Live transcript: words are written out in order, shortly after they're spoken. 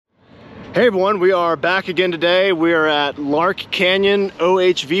Hey everyone, we are back again today. We are at Lark Canyon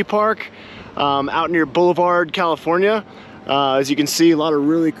OHV Park out near Boulevard, California. As you can see, a lot of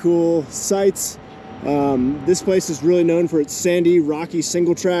really cool sights. This place is really known for its sandy, rocky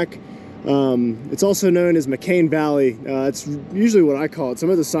single track. It's also known as Mccain Valley. It's usually what I call it. Some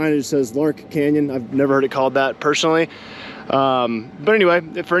of the signage says Lark Canyon. I've never heard it called that personally. But anyway,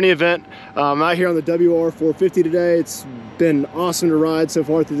 for any event, I'm out here on the WR450 today. It's been awesome to ride so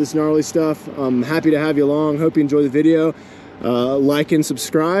far through this gnarly stuff. I'm happy to have you along. Hope you enjoy the video. Like and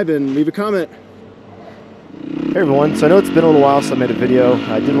subscribe and leave a comment. Hey everyone, so I know it's been a little while since I made a video.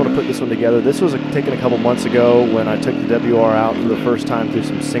 I did want to put this one together. This was taken a couple months ago when I took the WR out for the first time through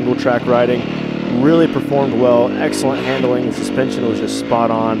some single track riding. Really performed well, excellent handling. The suspension was just spot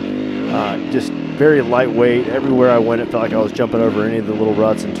on. Just very lightweight. Everywhere I went, it felt like I was jumping over any of the little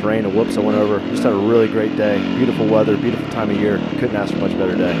ruts and terrain and whoops I went over. Just had a really great day. Beautiful weather, beautiful time of year. Couldn't ask for a much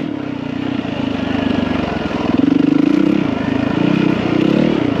better day.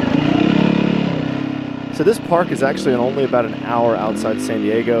 So this park is actually only about an hour outside San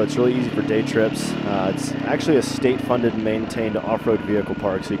Diego. It's really easy for day trips. It's actually a state-funded and maintained off-road vehicle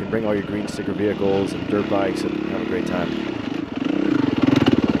park, so you can bring all your green sticker vehicles and dirt bikes and have a great time.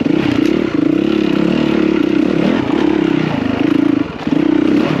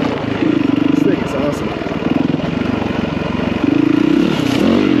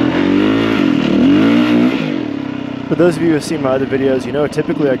 For those of you who have seen my other videos, you know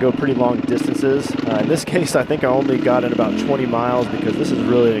typically I go pretty long distances. In this case, I think I only got in about 20 miles because this is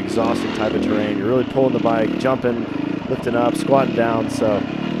really an exhausting type of terrain. You're really pulling the bike, jumping, lifting up, squatting down. So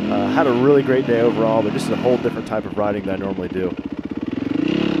had a really great day overall, but just a whole different type of riding than I normally do.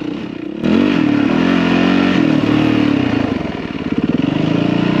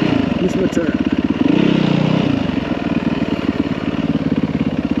 Here's my turn.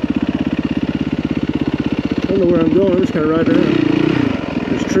 I don't know where I'm going, I'm just kind of riding around.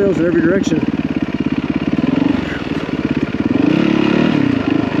 There's trails in every direction.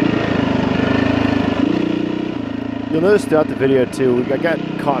 You'll notice throughout the video too, I got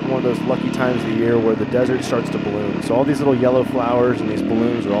caught in one of those lucky times of the year where the desert starts to bloom. So all these little yellow flowers and these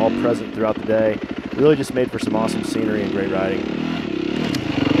balloons are all present throughout the day. Really just made for some awesome scenery and great riding.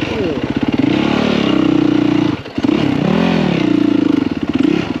 Oh.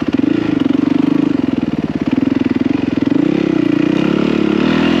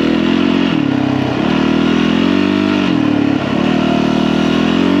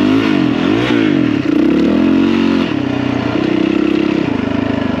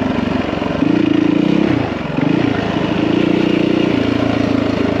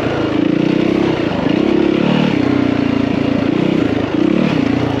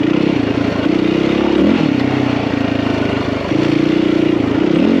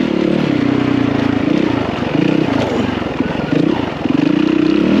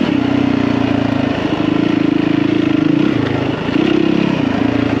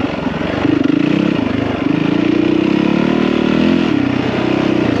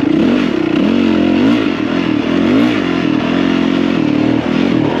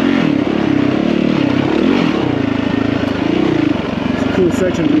 Cool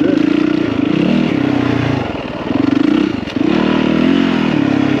section through there.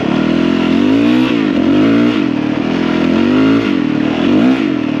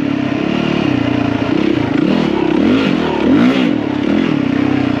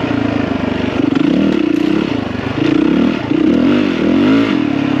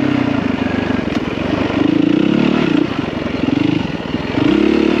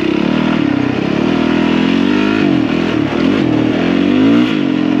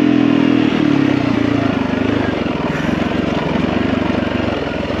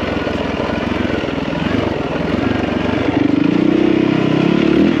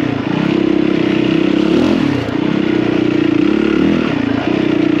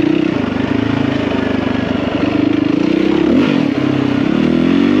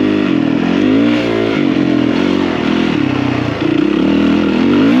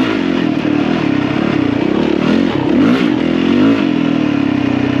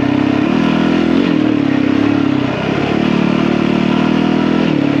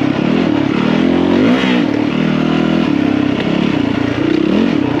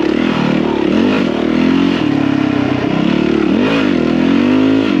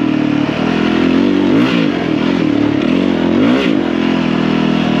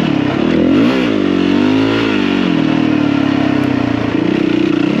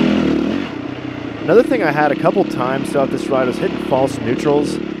 Another thing I had a couple times throughout this ride was hitting false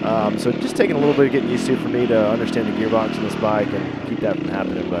neutrals. So just taking a little bit of getting used to for me to understand the gearbox in this bike and keep that from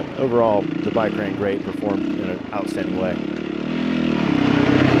happening. But overall, the bike ran great, performed in an outstanding way.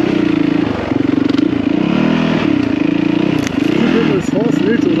 Those false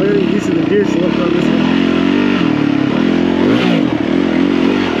neutrals, I gotta get used to the gear select on this one.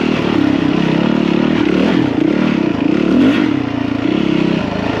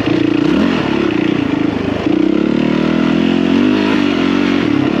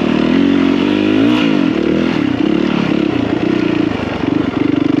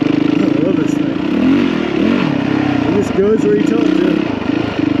 Goes where you tell it to.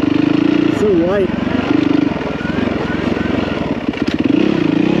 It's so light.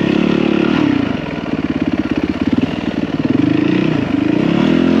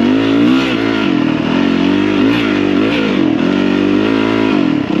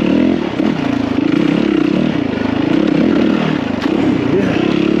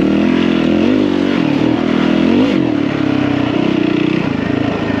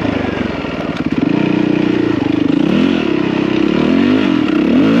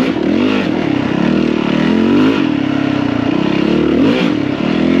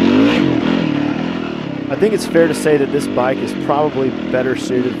 I think it's fair to say that this bike is probably better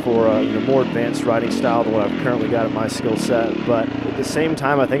suited for a more advanced riding style than what I've currently got in my skill set. But at the same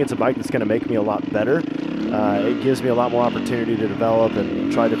time, I think it's a bike that's going to make me a lot better. It gives me a lot more opportunity to develop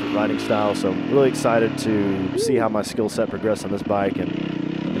and try different riding styles. So I'm really excited to see how my skill set progresses on this bike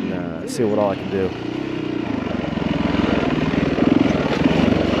and see what all I can do.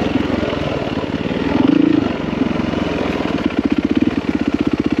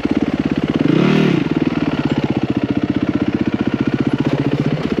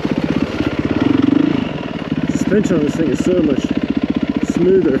 Suspension on this thing is so much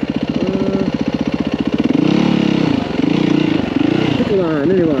smoother. Pick a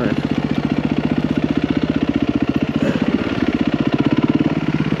line, any line.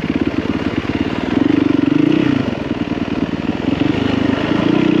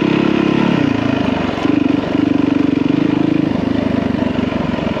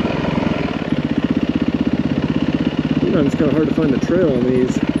 Sometimes it's kind of hard to find the trail on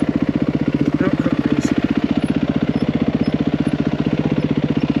these.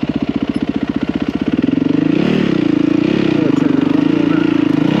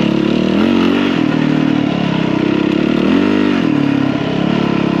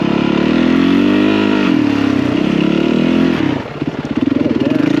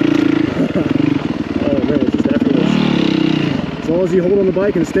 As long as you hold on the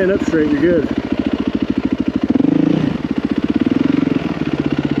bike and stand up straight, you're good.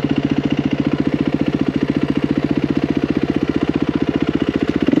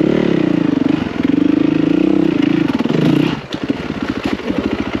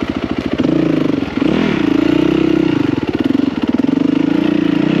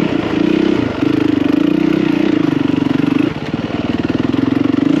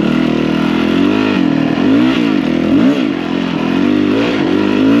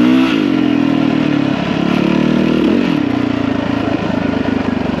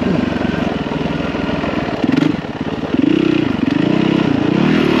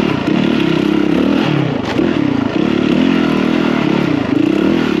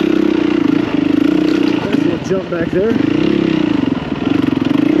 Jump back there.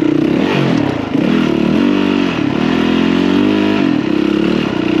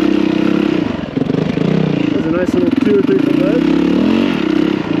 There's a nice little 2 or 3 foot ledge.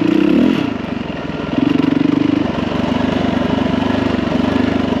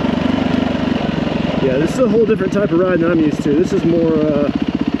 Yeah, this is a whole different type of ride than I'm used to. This is more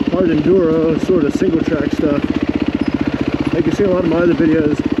hard enduro, sort of single track stuff. Like you see a lot of my other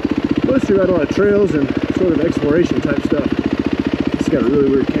videos, mostly ride a lot of trails and sort of exploration type stuff. It's got a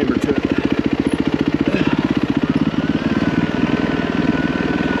really weird camber to it.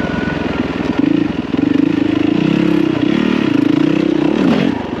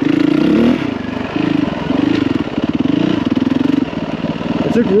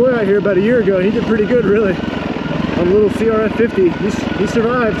 I took Roy out here about a year ago. He did pretty good, really, on a little CRF 50. He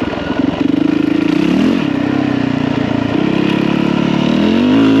survived.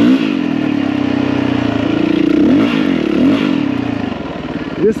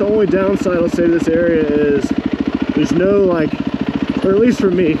 I guess the only downside I'll say to this area is there's no, like, or at least for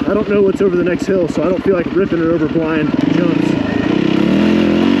me, I don't know what's over the next hill, so I don't feel like ripping it over blind jumps.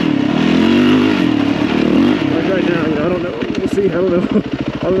 Like right now, I don't know. We'll see. I don't know.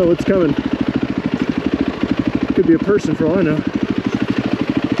 I don't know what's coming. Could be a person for all I know.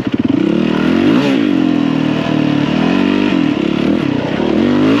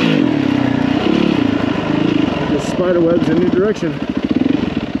 spider webs in any direction.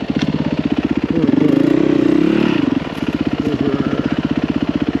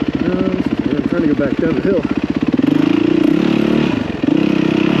 I'm trying to go back down the hill.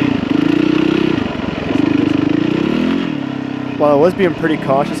 While I was being pretty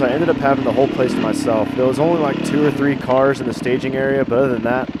cautious, I ended up having the whole place to myself. There was only like 2 or 3 cars in the staging area, but other than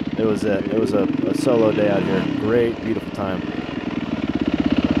that, it was it. It was a solo day out here. Great, beautiful time.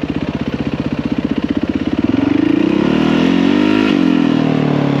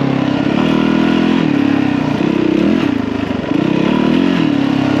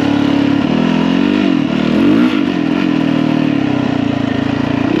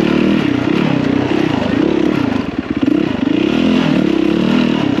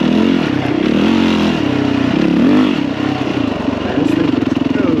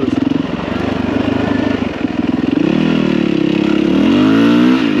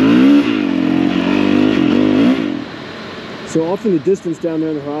 So off in the distance down there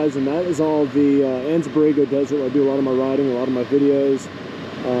on the horizon, that is all the Anza-Borrego Desert where I do a lot of my riding, a lot of my videos.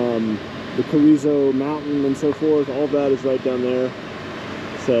 The Carrizo Mountain and so forth, all of that is right down there.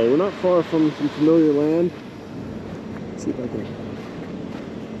 So we're not far from some familiar land. Let's see if I can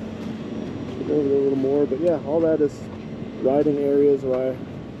get over there a little more. But yeah, all that is riding areas where I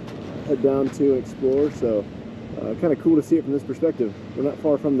head down to and explore. So kind of cool to see it from this perspective. We're not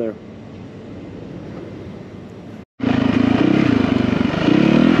far from there.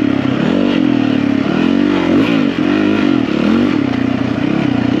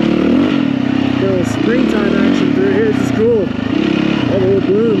 Springtime action through here. This is cool. All the little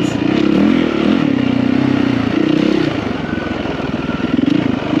blooms.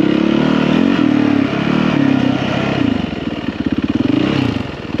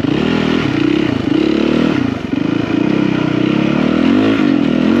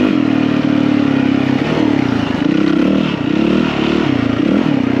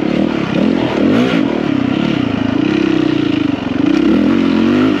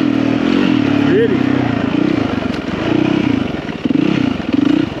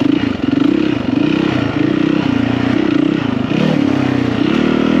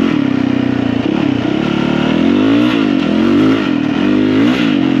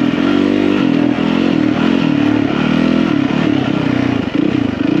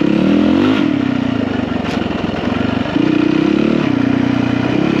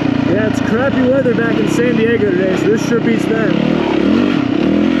 Crappy weather back in San Diego today, so this sure beats that.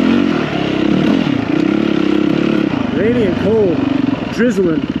 Rainy and cold,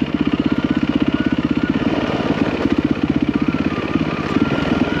 drizzling.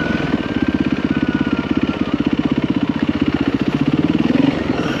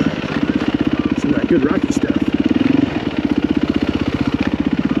 Some of that good rocky stuff.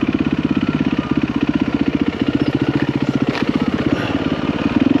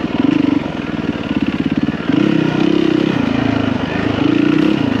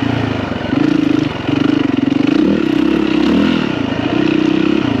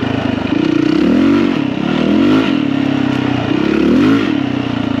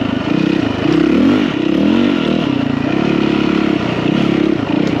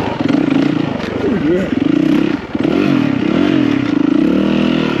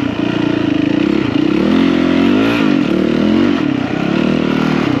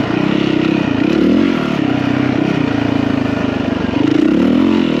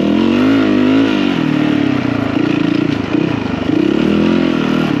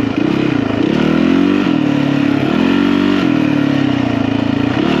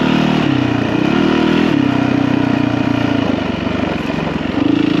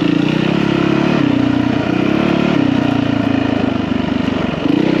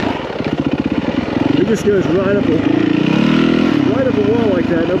 Just goes right up a wall like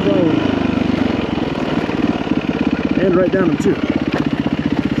that, no problem. And right down them too.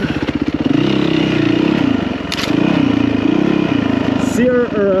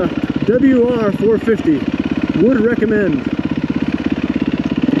 WR 450, would recommend.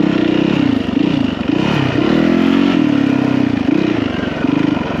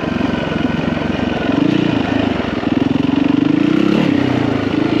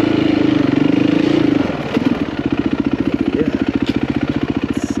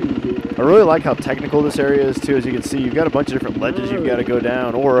 I really like how technical this area is too. As you can see, you've got a bunch of different ledges you've got to go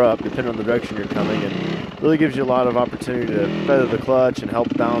down or up depending on the direction you're coming, and really gives you a lot of opportunity to feather the clutch and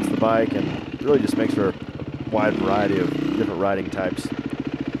help balance the bike, and really just makes for a wide variety of different riding types.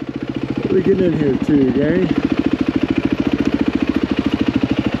 What are we getting in here too, Gary?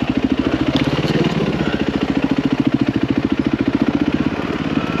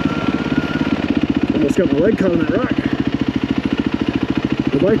 almost got my leg caught on that rock.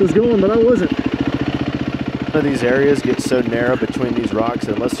 The bike was going, but I wasn't. One of these areas gets so narrow between these rocks,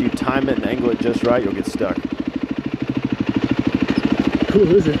 unless you time it and angle it just right, you'll get stuck.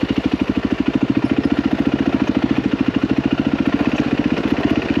 Cool, is it?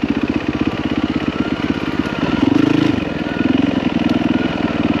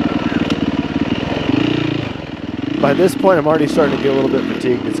 By this point, I'm already starting to get a little bit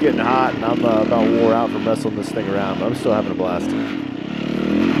fatigued. It's getting hot, and I'm about wore out from wrestling this thing around, but I'm still having a blast.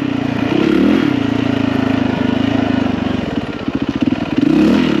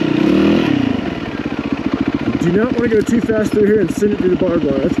 Do not want to go too fast through here and send it through the barbed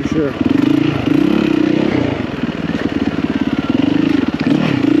wire, that's for sure.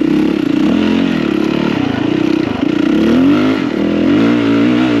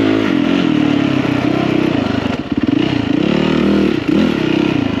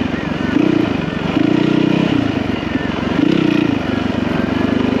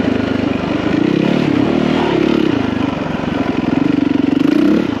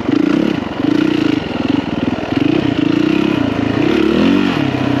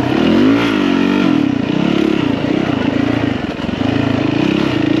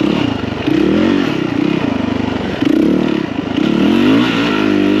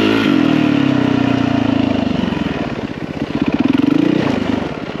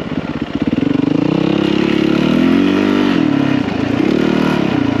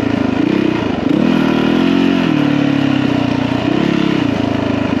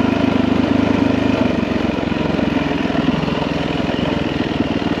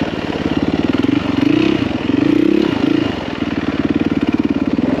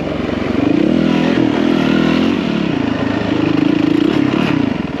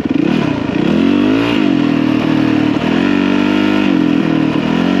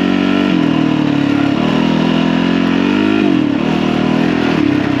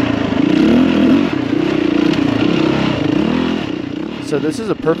 So this is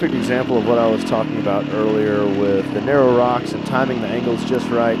a perfect example of what I was talking about earlier with the narrow rocks and timing the angles just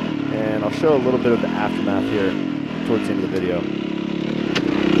right, and I'll show a little bit of the aftermath here towards the end of the video.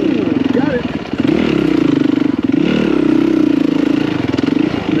 Ooh, got it!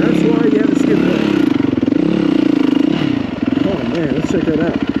 That's why you have a skid plate. Oh man, let's check that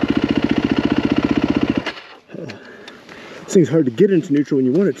out. This thing's hard to get into neutral when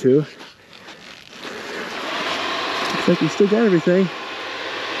you want it to. Looks like we still got everything.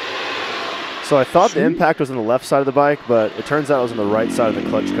 So I thought the impact was on the left side of the bike, but it turns out it was on the right side of the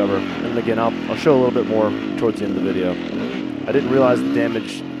clutch cover. And again, I'll show a little bit more towards the end of the video. I didn't realize the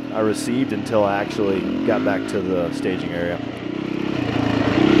damage I received until I actually got back to the staging area.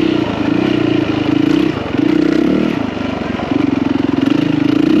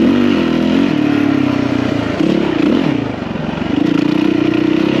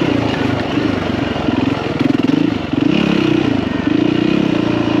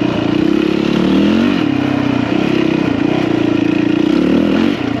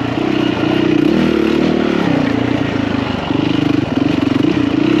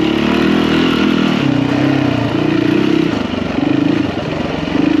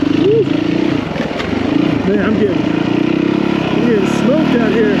 Man, I'm getting smoked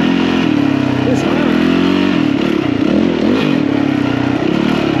out here. It's hot.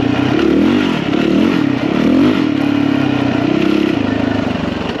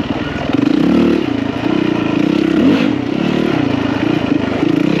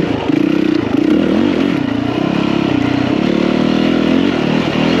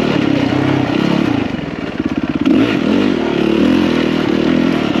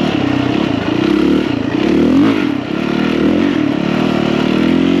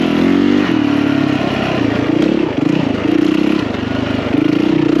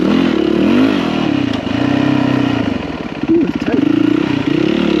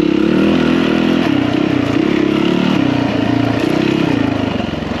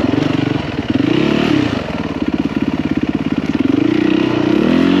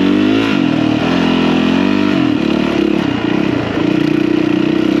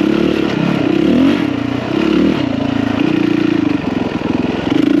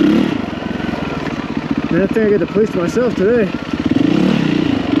 Man, I think I got the place to myself today.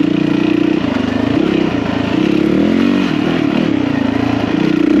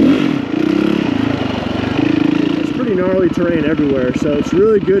 It's pretty gnarly terrain everywhere, so it's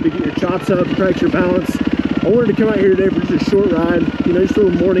really good to get your chops up and practice your balance. I wanted to come out here today for just a short ride, you know, just a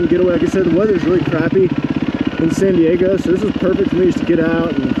little morning getaway. Like I said, the weather's really crappy in San Diego, so this is perfect for me just to get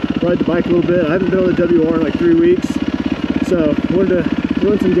out and ride the bike a little bit. I haven't been on the WR in like 3 weeks, so I wanted to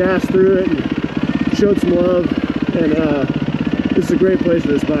run some gas through it and showed some love, and this is a great place for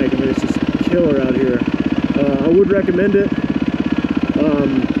this bike. I mean, it's just killer out here. I would recommend it.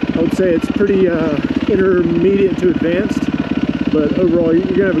 I would say it's pretty intermediate to advanced, but overall you're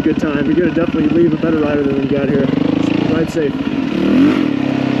gonna have a good time. You're gonna definitely leave a better rider than you got here. Just ride safe.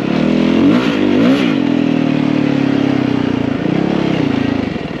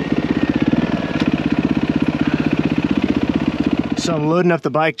 So I'm loading up the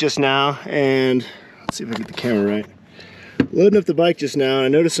bike just now, and let's see if I get the camera right. Loading up the bike just now, and I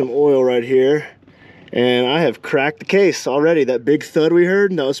noticed some oil right here, and I have cracked the case already. That big thud we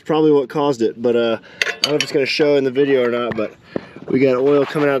heard, that was probably what caused it, but I don't know if it's going to show in the video or not, but we got oil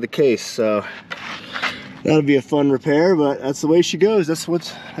coming out of the case, so that'll be a fun repair, but that's the way she goes. That's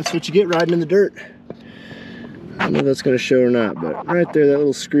what you get riding in the dirt. I don't know if that's going to show or not, but right there, that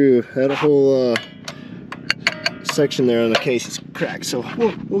little screw, that whole section there on the case is cracked, so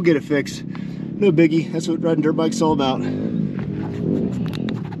we'll get it fixed. No biggie. That's what riding dirt bikes all about.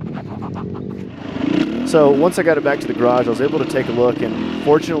 So once I got it back to the garage, I was able to take a look, and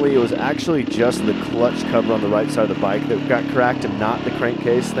fortunately it was actually just the clutch cover on the right side of the bike that got cracked and not the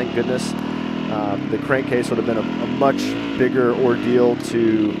crankcase, thank goodness. The crankcase would have been a much bigger ordeal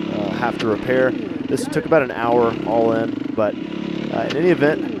to have to repair. This took about an hour all in, but in any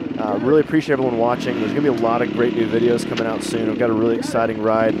event, really appreciate everyone watching. There's going to be a lot of great new videos coming out soon. I've got a really exciting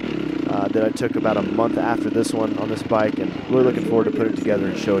ride that I took about a month after this one on this bike, and really looking forward to putting it together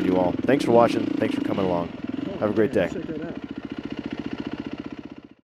and showing you all. Thanks for watching. Thanks for coming along. Have a great day.